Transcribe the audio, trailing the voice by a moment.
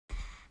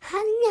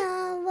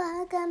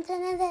welcome to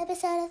another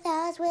episode of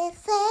Thoughts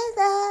with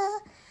Layla.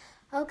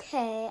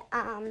 Okay,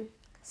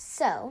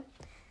 so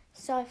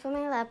sorry for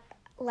my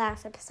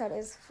last episode. It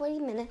was 40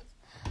 minutes.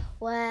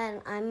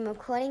 When I'm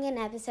recording an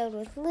episode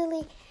with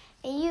Lily,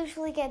 it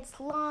usually gets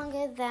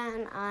longer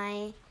than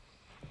I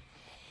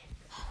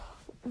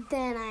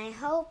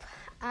hope.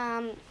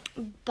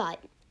 But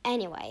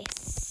anyway,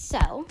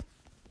 so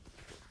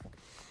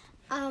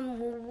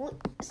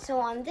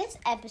on this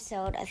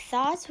episode of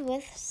Thoughts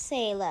with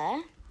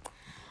Sailor,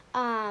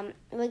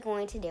 we're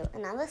going to do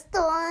another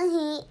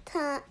story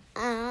time.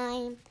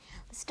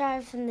 Let's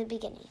start from the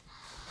beginning.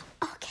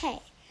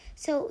 Okay,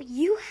 so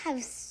you have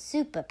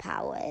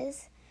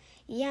superpowers.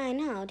 Yeah, I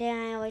know.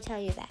 Didn't I always tell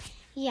you that?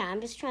 Yeah,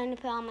 I'm just trying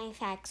to put all my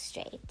facts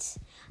straight.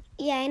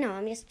 Yeah, I know.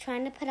 I'm just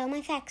trying to put all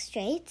my facts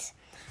straight.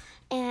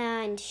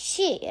 And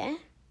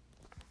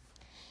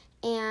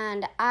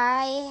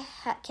I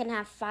can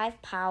have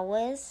 5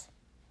 powers.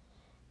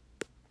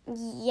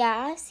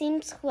 Yeah,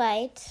 seems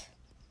right.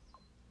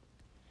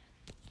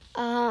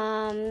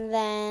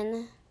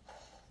 Then,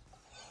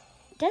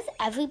 does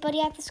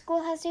everybody at the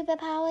school have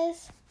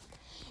superpowers?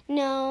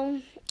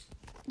 No,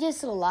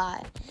 just a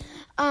lot.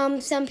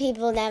 Some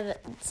people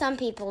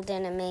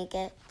didn't make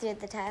it through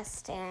the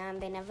test,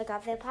 and they never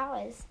got their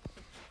powers.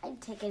 I'd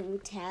take a new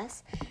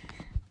test.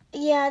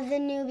 Yeah, the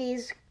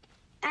newbies.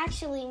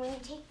 Actually, when you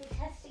take the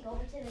test to go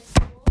into the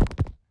school,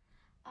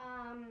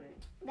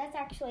 that's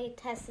actually a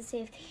test to see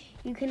if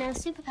you can have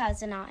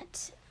superpowers or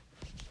not.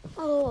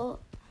 Oh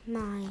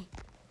my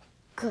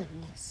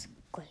goodness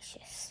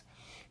gracious.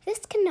 This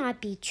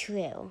cannot be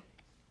true.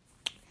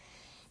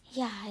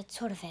 Yeah, it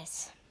sort of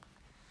is.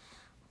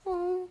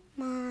 Oh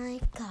my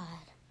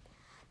God.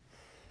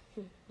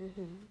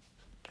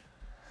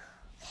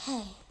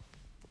 Okay.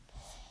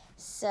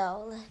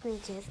 So, let me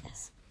do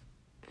this.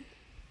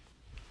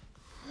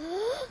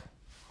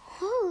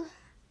 Oh,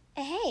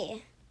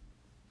 hey.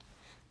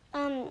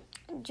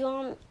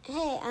 John,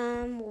 hey,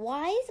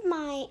 why am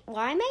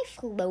I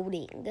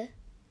floating?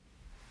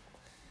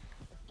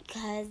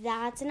 Because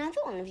that's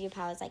another one of your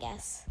powers, I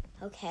guess.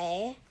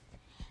 Okay.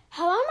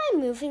 How am I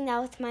moving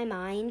that with my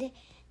mind?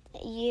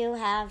 You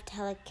have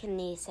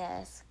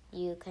telekinesis.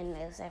 You can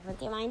move stuff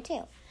with your mind,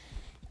 too.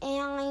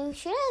 And you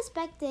should have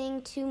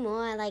expecting 2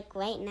 more, like,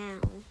 right now.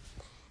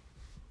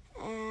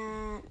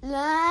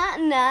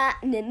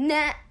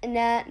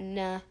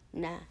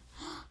 Nah.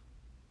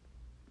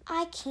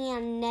 I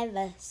can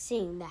never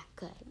sing that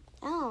good.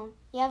 Oh,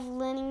 you have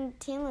learning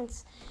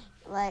talents.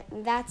 Like,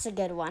 that's a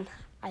good one.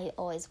 I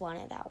always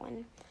wanted that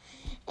one.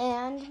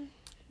 And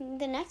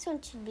the next one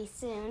should be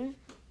soon.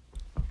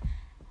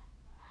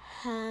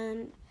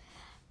 How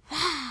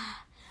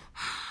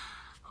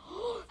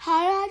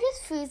do I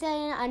just freeze that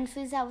and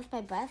unfreeze that with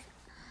my breath?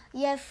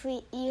 You have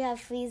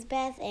freeze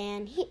breath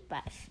and heat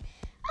breath.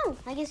 Oh,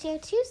 I guess you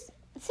have 6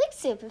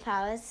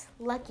 superpowers.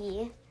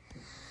 Lucky.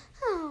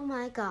 Oh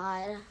my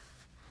God.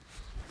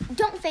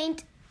 Don't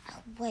faint.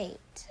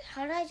 Wait,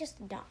 how did I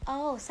just die?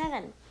 Oh,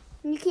 7.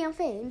 You can't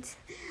faint.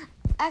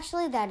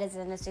 Actually, that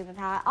isn't a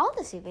superpower. All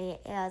the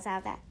superheroes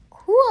have that.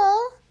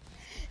 Cool.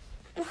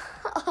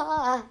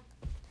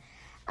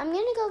 I'm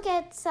gonna go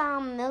get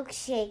some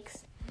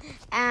milkshakes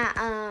at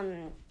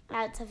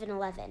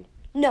 7-Eleven.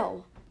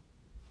 No.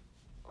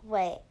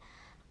 Wait,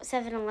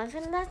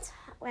 7-Eleven?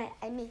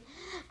 I mean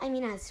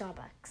at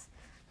Starbucks.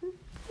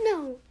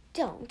 No,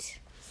 don't.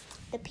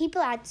 The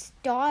people at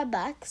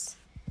Starbucks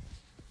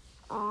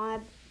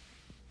are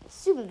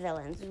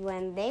supervillains.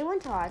 When they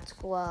went to art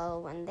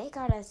school, when they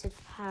got our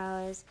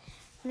superpowers,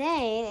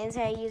 they,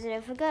 instead of using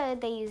it for good,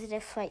 they used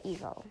it for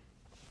evil.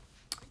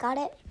 Got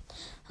it?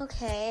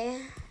 Okay.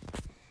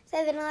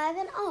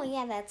 7-Eleven? Oh,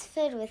 yeah, that's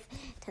filled with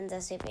tons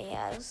of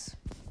superheroes.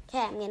 Okay,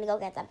 I'm gonna go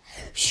get them.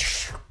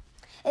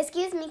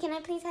 Excuse me, can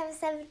I please have a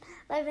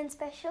 7-Eleven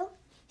special?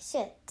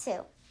 Sure,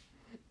 2.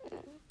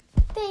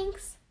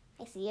 Thanks.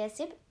 I see you're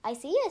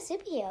a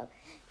superhero.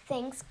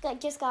 Thanks.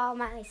 Just got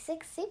my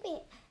 6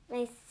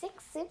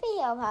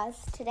 superhero powers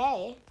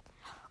today.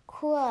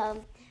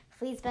 Cool.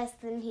 Freeze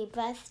breath and heat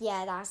breath.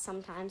 Yeah, that's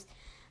sometimes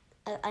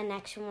an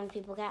extra one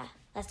people get.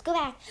 Let's go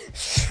back.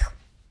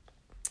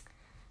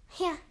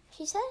 Yeah,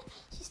 she said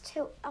she's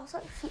 2.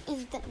 Also, she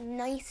is the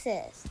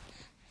nicest.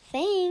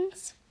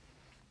 Thanks.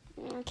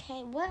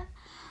 Okay, what?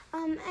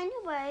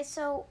 Anyway,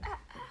 so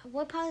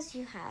what powers do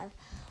you have?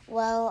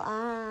 Well,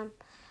 I'm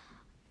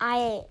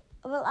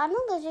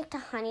allergic to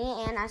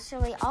honey, and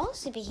actually all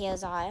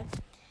superheroes are.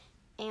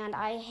 And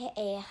I hit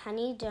a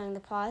honey during the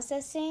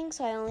processing,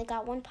 so I only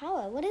got 1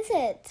 power. What is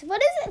it?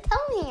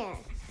 Tell me.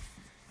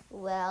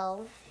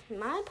 Well,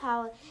 my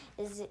power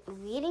is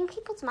reading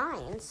people's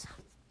minds.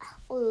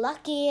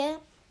 Lucky.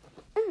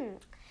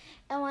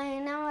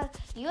 And now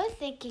you're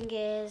thinking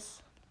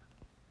is,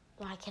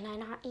 why can I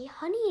not eat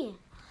honey?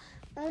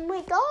 Oh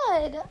my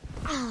God.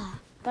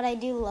 But I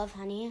do love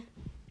honey.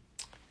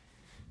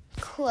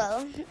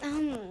 Cool.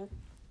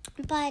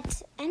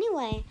 But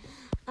anyway,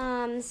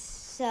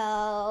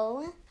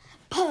 so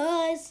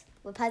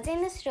we're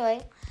pausing the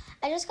story.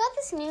 I just got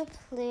this new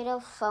Pluto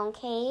phone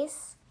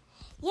case.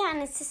 Yeah,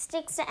 and it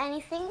sticks to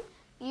anything.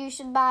 You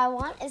should buy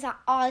one. It's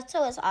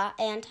also an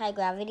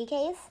anti-gravity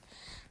case.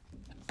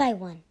 Buy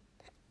one.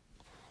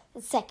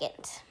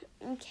 Second.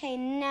 Okay,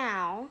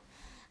 now.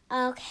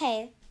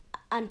 Okay,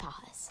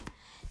 unpause.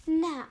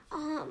 Now,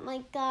 oh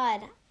my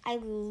God, I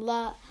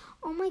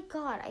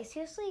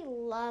seriously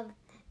love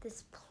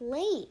this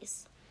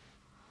place.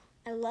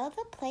 I love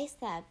the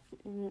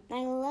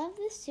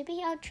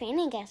superhero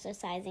training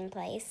exercising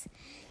place.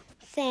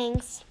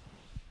 Thanks.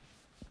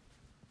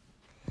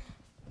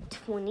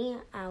 20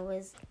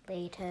 hours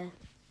later.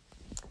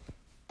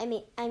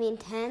 20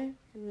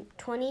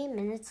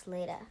 minutes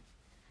later.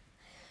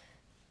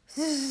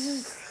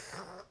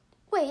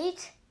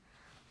 Wait.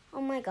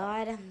 Oh my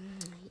God.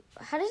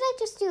 How did I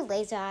just do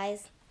laser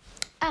eyes?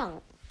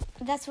 Oh,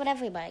 that's what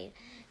everybody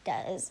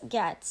gets.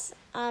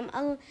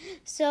 Some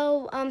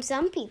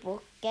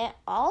people get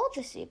all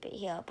the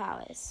superhero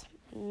powers.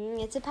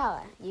 It's a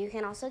power. You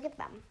can also get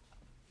them.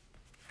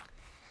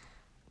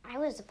 I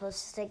was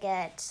supposed to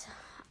get,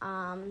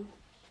 so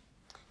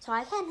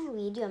I can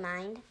read your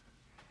mind.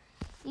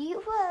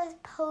 You were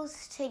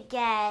supposed to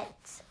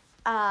get,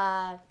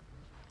 and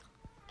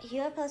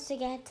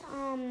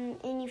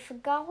you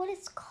forgot what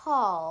it's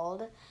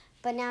called,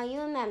 but now you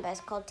remember. It's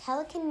called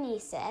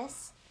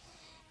telekinesis,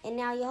 and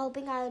now you're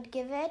hoping I would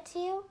give it to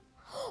you?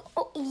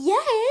 Oh,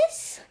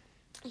 yes!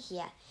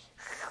 Yeah.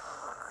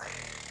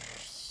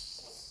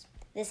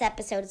 This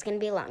episode is going to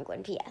be a long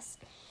one, P.S.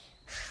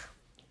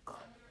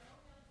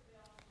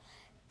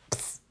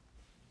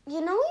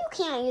 You know you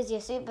can't use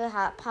your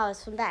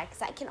superpowers from that,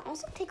 because I can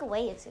also take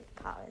away your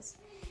superpowers.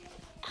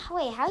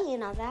 Wait, how do you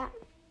know that?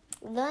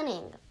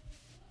 Learning.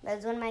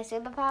 That's one of my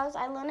superpowers.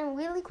 I learn them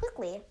really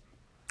quickly.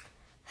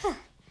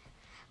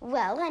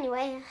 Well,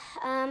 anyway,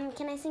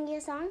 can I sing you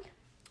a song?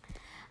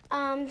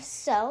 I'm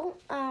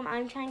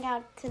trying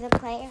out to the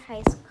play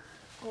High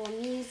School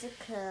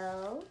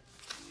Musical.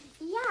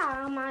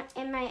 Yeah,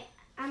 at my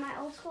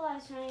old school, I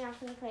was trying out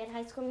for the play at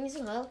High School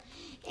Musical,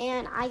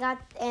 and I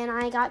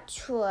got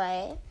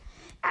Troy.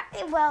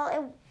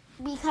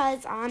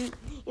 Because it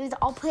was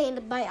all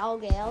played by all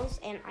girls,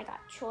 and I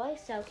got Troy.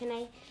 So can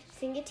I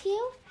sing it to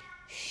you?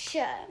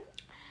 Sure.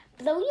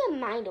 Blow your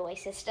mind away,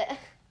 sister.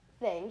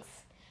 Thanks.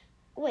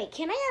 Wait,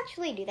 can I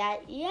actually do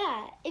that?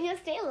 Yeah, and you'll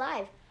stay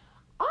alive.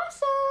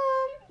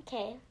 Awesome.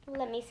 Okay,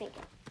 let me sing it.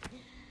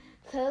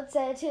 Cold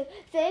side to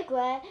fake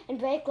right and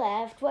break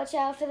left. Watch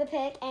out for the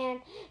pick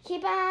and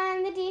keep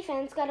on the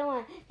defense. Got to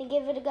one. Then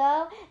give it a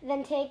go.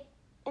 Then take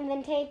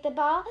the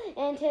ball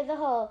into the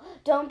hole.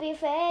 Don't be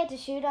afraid to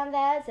shoot on the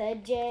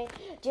outside, Jay.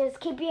 Just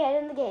keep your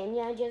head in the game.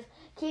 Yeah, just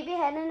keep your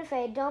head in the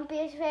fade. Don't be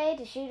afraid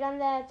to shoot on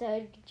the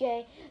outside,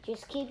 Jay.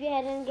 Just keep your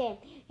head in the game.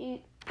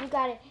 You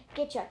gotta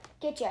get your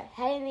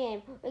head in the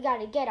game. We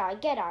gotta get our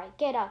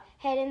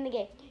head in the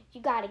game.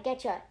 You gotta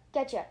get your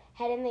head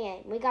in the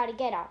game. We gotta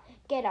get our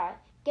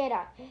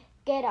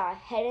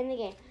head in the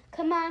game.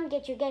 Come on,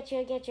 get your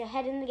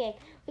head in the game.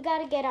 We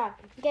gotta get our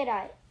head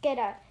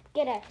in the game.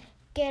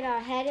 We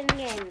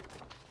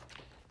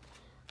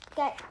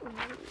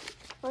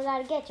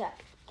gotta get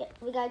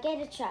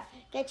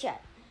your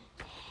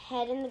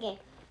head in the game.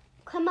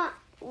 Come on,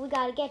 we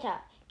gotta get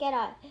our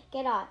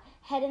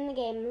head in the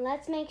game.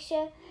 Let's make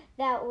sure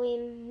that we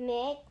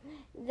make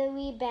the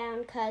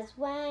rebound, 'cause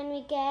when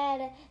we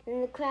get it,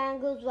 then the crowd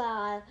goes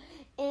wild.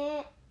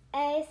 In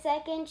a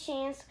second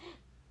chance,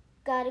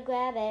 gotta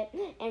grab it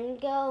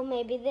and go.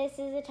 Maybe this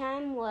is the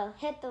time we'll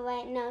hit the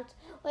right notes.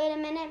 Wait a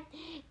minute,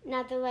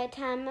 not the right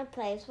time or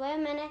place. Wait a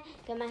minute,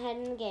 get my head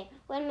in the game.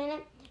 Wait a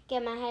minute,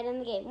 get my head in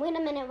the game. Wait a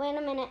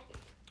minute.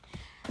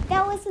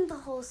 That wasn't the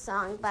whole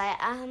song, but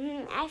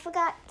I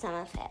forgot some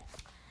of it.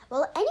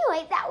 Well,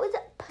 anyway, that was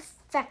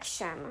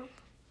perfection.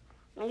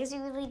 I guess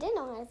you really did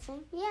know how to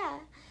sing. Yeah.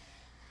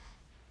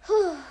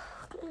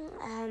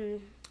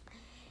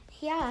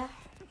 Yeah.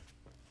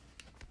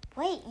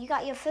 Wait, you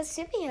got your first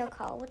superhero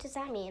call. What does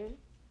that mean?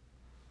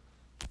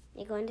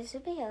 You're going to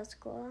superhero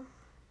school.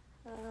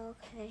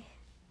 Okay.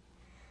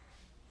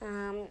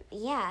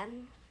 Yeah.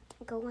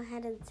 Go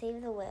ahead and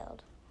save the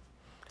world.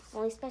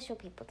 Only special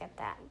people get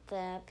that.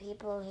 The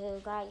people who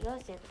got your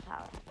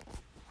superpower.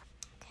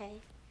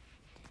 Okay.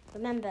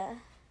 Remember,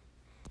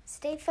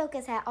 stay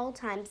focused at all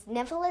times.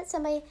 Never let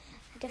somebody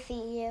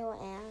defeat you,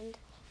 and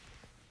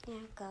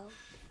go.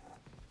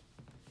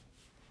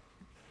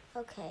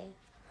 Okay.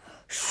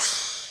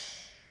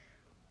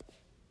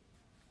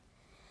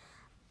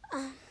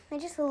 I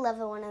just love it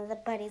when one of the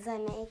buddies I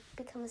make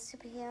become a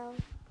superhero.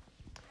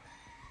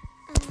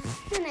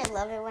 And I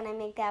love it when I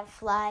make that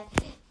fly,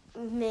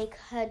 make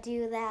her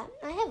do that.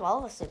 I have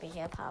all the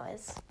superhero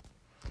powers,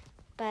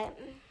 but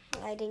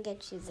I didn't get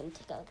to choose them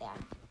to go there.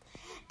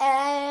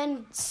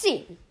 And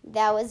see,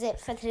 that was it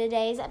for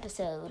today's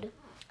episode.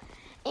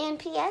 And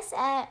P.S.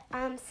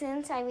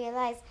 Since I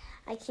realized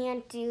I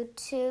can't do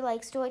two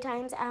story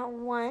times at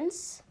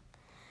once,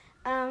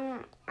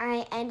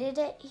 I ended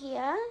it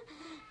here.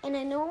 And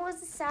I know it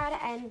was a sad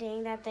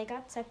ending that they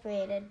got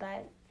separated,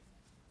 but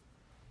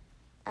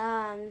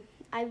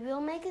I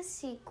will make a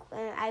sequel.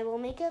 I will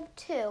make a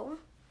 2.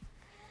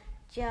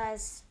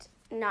 Just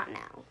not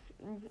now.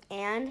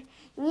 And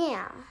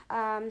yeah,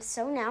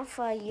 so now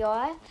for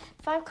your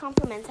 5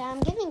 compliments I'm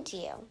giving to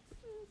you.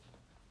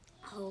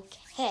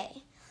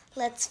 Okay,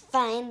 let's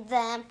find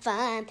them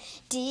fun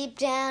deep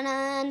down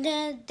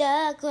under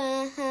the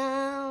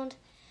ground.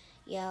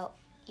 Yo,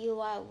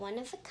 you are one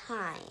of a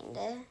kind.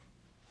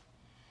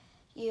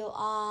 You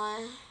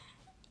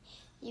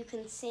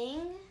can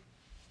sing,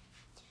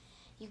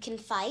 you can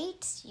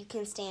fight, you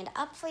can stand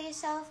up for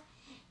yourself,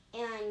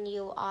 and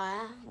you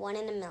are 1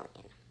 in a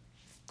million.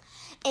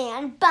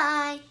 And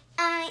bye,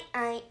 I.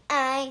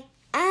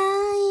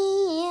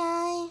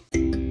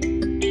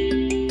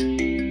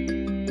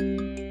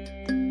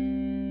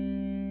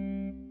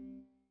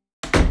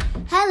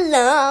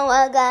 Hello,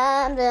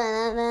 welcome to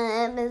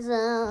another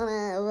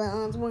episode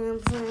of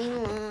Once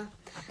More.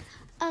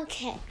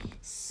 Okay,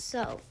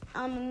 so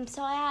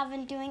I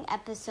haven't doing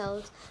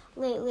episodes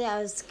lately. I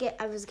was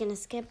gonna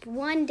skip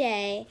one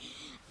day,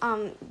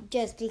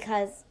 just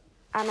because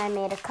I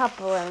made a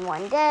couple in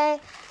one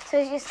day. So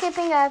you're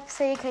skipping up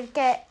so you could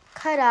get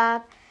caught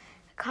up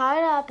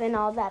in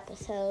all the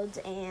episodes,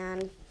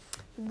 and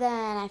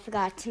then I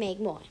forgot to make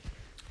more.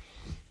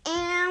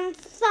 And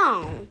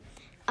so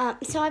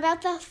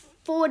about the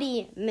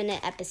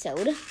 40-minute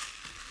episode,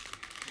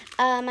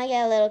 I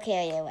get a little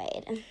carried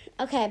away.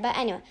 Okay, but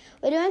anyway,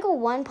 we're doing a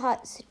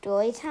 1-part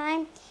story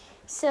time.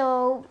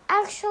 So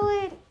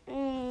actually,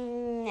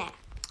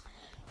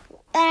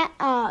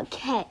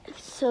 okay.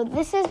 So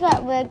this is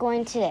what we're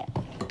going to do.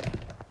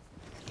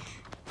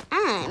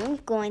 I'm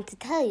going to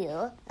tell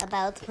you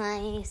about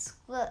my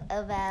school,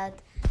 about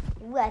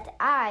what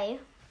I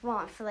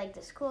want for like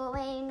the school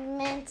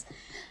arrangements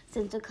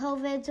since the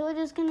COVID. So we're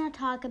just gonna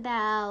talk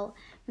about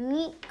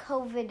Meet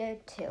COVID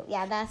 2.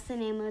 Yeah, that's the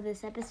name of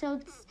this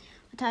episode.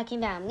 We're talking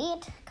about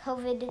Meet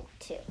COVID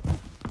 2.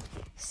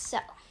 So,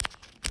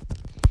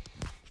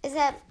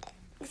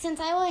 since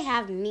I already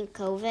have Meet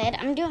COVID,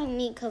 I'm doing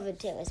Meet COVID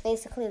 2. It's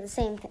basically the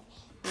same thing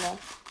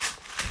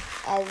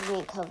as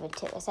Meet COVID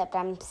 2, except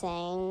I'm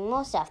saying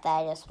more stuff that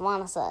I just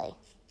want to say.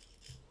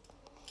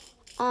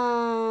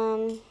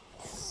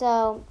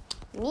 So,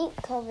 Meet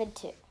COVID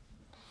 2.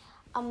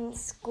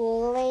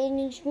 School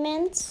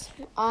arrangements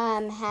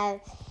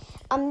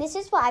this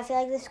is what I feel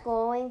like the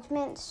school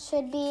arrangements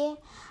should be.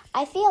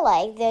 I feel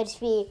like there should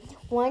be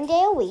 1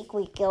 day a week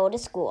we go to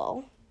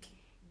school.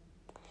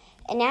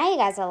 And now you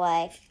guys are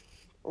like,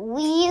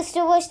 we used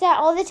to wish that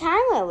all the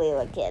time when we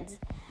were kids.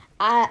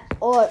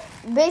 Or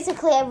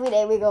basically every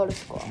day we go to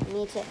school.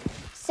 Me too.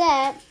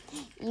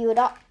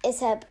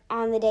 Except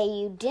on the day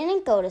you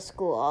didn't go to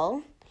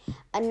school,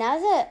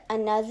 another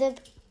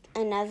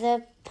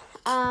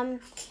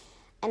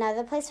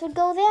place would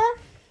go there.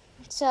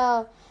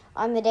 So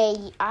on the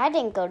day I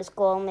didn't go to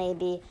school,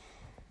 maybe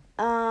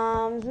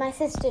my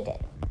sister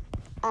did.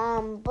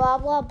 Blah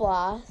blah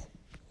blah.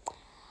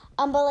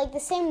 But like the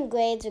same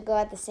grades would go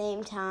at the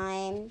same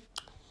time,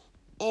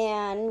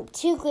 and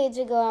 2 grades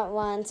would go at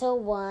once, so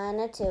 1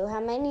 or 2. How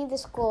many the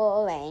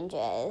school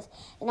arranges,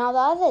 and all the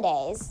other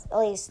days, at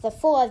least the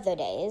 4 other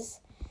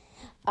days,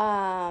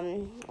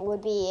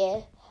 would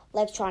be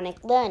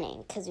electronic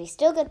learning, because we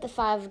still get the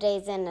 5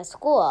 days in the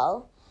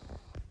school,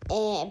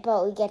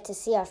 but we get to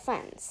see our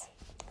friends.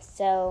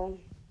 So,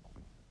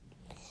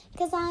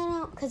 because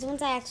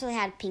once I actually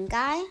had pink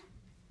eye.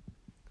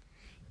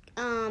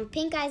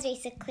 Pink eye is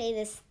basically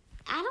this,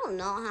 I don't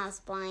know how to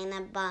explain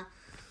it, but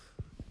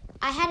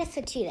I had it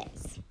for 2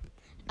 days.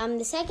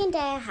 The second day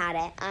I had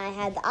it, I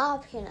had the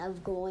option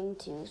of going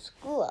to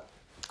school.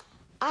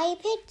 I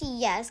picked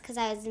yes because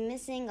I was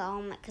missing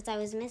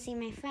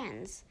my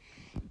friends.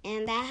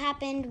 And that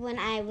happened when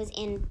I was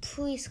in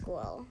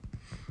preschool.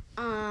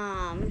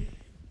 That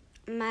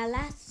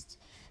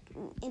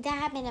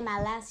happened in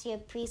my last year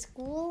of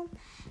preschool.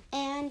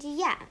 And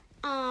yeah,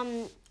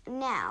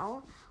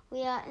 now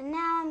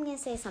I'm going to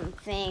say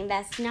something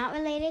that's not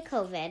related to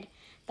COVID,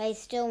 but I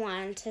still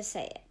wanted to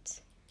say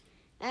it.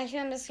 Actually,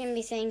 I'm just going to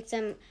be saying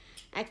some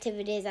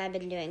activities I've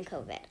been doing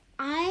COVID.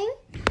 I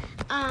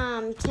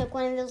took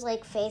one of those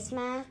like face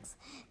masks,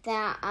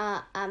 and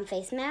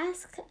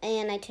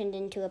I turned it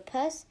into a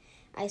purse.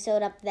 I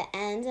sewed up the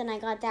ends, and I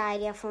got the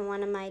idea from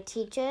one of my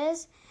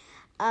teachers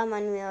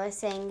when we were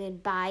saying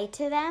goodbye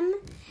to them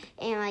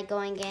and like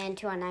going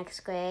into our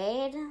next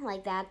grade,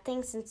 like that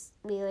thing, since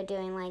we were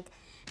doing like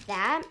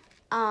that.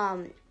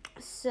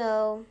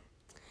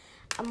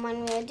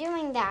 When we were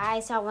doing that,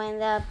 I saw one of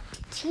the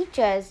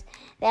teachers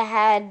that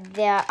had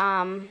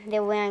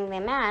they're wearing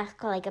their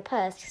mask like a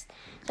purse.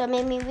 So it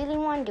made me really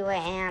want to do it,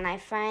 and I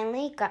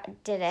finally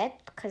did it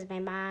because my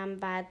mom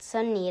bought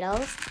some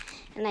needles,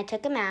 and I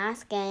took a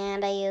mask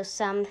and I used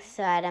some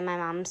thread in my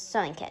mom's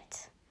sewing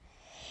kit.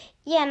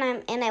 Yeah,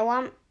 and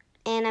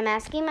I'm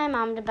asking my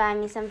mom to buy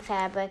me some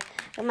fabric.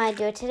 I might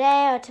do it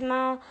today or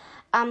tomorrow,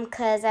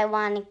 because I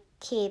want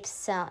to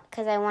sew,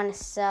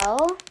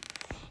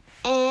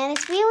 and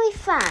it's really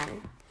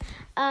fun.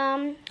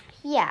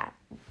 Yeah.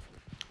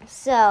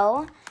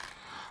 So,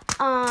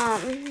 I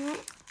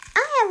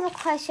have a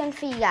question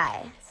for you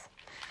guys.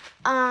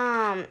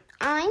 I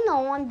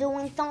know I'm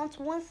doing thoughts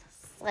with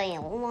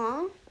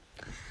Layla.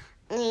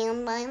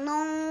 And I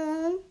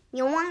know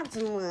you're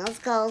watching this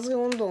because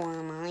you're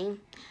doing me.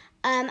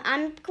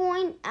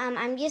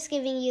 I'm just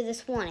giving you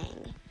this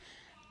warning.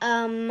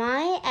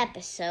 My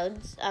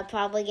episodes are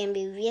probably going to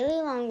be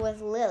really long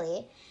with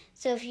Lily.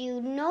 So if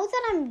you know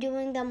that I'm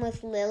doing them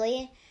with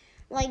Lily,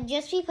 like,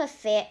 just be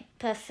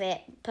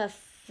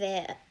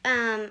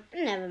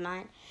never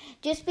mind.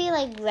 Just be,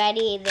 like,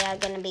 ready. They're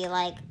going to be,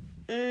 like,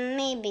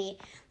 maybe,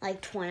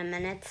 like, 20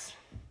 minutes.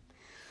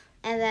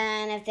 And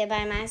then if they're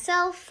by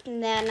myself,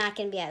 they're not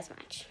going to be as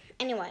much.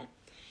 Anyway,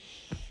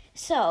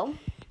 so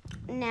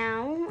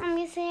now I'm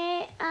going to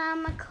say now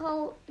I'm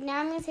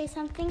going to say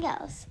something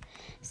else.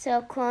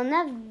 So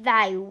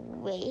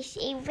coronavirus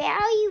is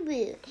very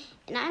rude.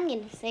 And I'm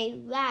going to say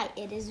why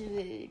it is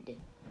rude.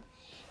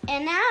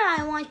 And now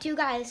I want you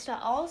guys to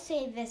all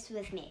say this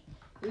with me.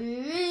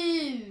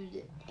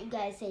 Rude. You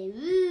guys say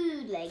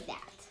rude like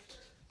that.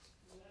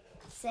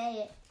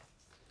 Say it.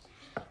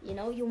 You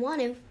know you want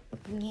to.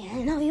 Yeah,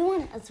 I know you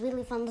want it. It's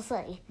really fun to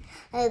say.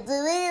 It's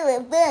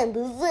really fun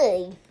to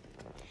say.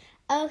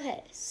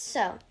 Okay,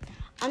 so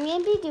I'm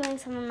going to be doing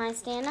some of my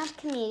stand-up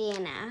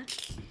comedian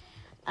acts.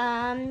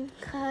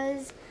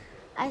 Because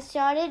I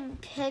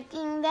started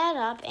picking that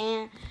up,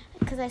 and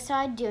because I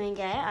started doing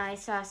it, I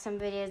saw some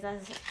videos.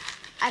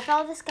 I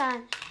follow this guy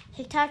on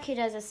TikTok who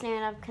does a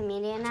stand-up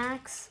comedian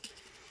acts.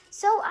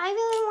 So I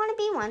really want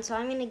to be one, so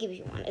I'm going to give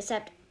you one.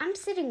 Except I'm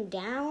sitting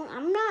down.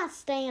 I'm not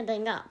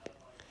standing up.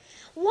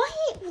 Why,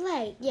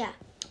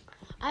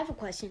 I have a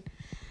question.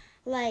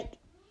 Like,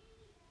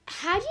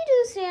 how do you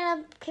do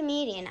stand-up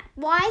comedian?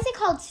 Why is it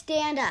called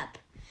stand-up?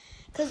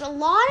 Because a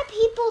lot of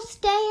people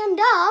stand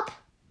up,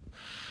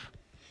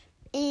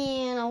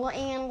 and a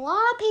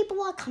lot of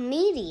people are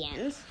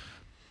comedians.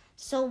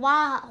 So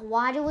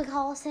why do we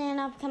call a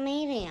stand-up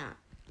comedian?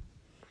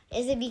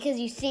 Is it because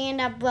you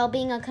stand up while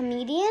being a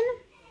comedian?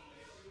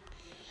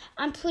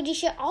 I'm pretty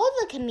sure all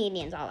the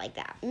comedians are like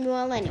that.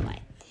 Well,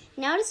 anyway,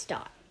 now to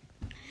start.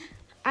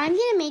 I'm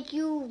going to make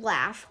you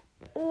laugh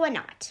or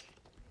not.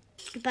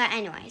 But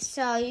anyway,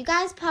 so you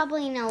guys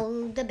probably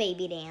know the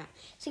baby dance.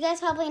 So you guys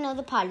probably know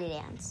the potty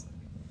dance.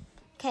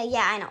 Okay,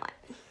 yeah, I know it.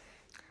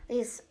 At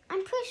least,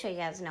 I'm pretty sure you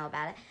guys know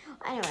about it.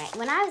 Anyway,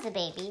 when I was a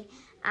baby,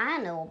 I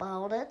know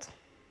about it.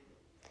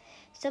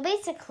 So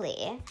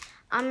basically,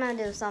 I'm going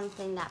to do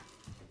something that's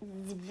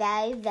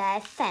very, very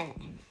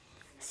funny.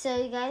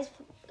 So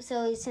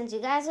since you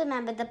guys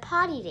remember the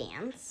potty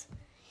dance,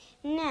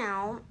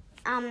 now,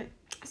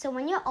 so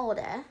when you're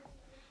older,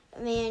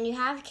 when you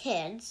have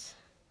kids,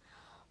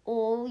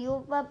 or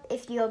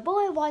if you're a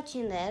boy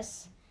watching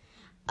this,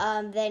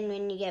 then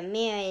when you get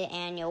married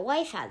and your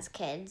wife has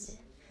kids,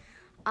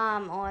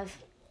 or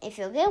if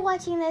you're good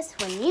watching this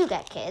when you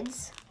get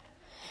kids,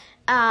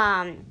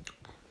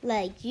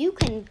 you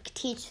can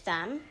teach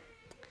them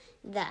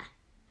that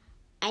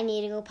I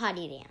need to go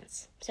potty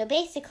dance. So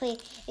basically,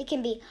 it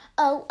can be,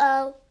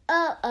 oh,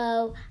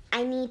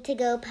 I need to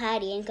go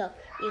potty, and go.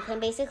 You can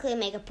basically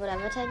make up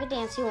whatever type of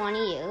dance you want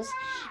to use,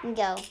 and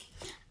go,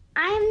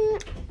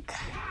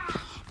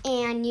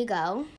 and you go,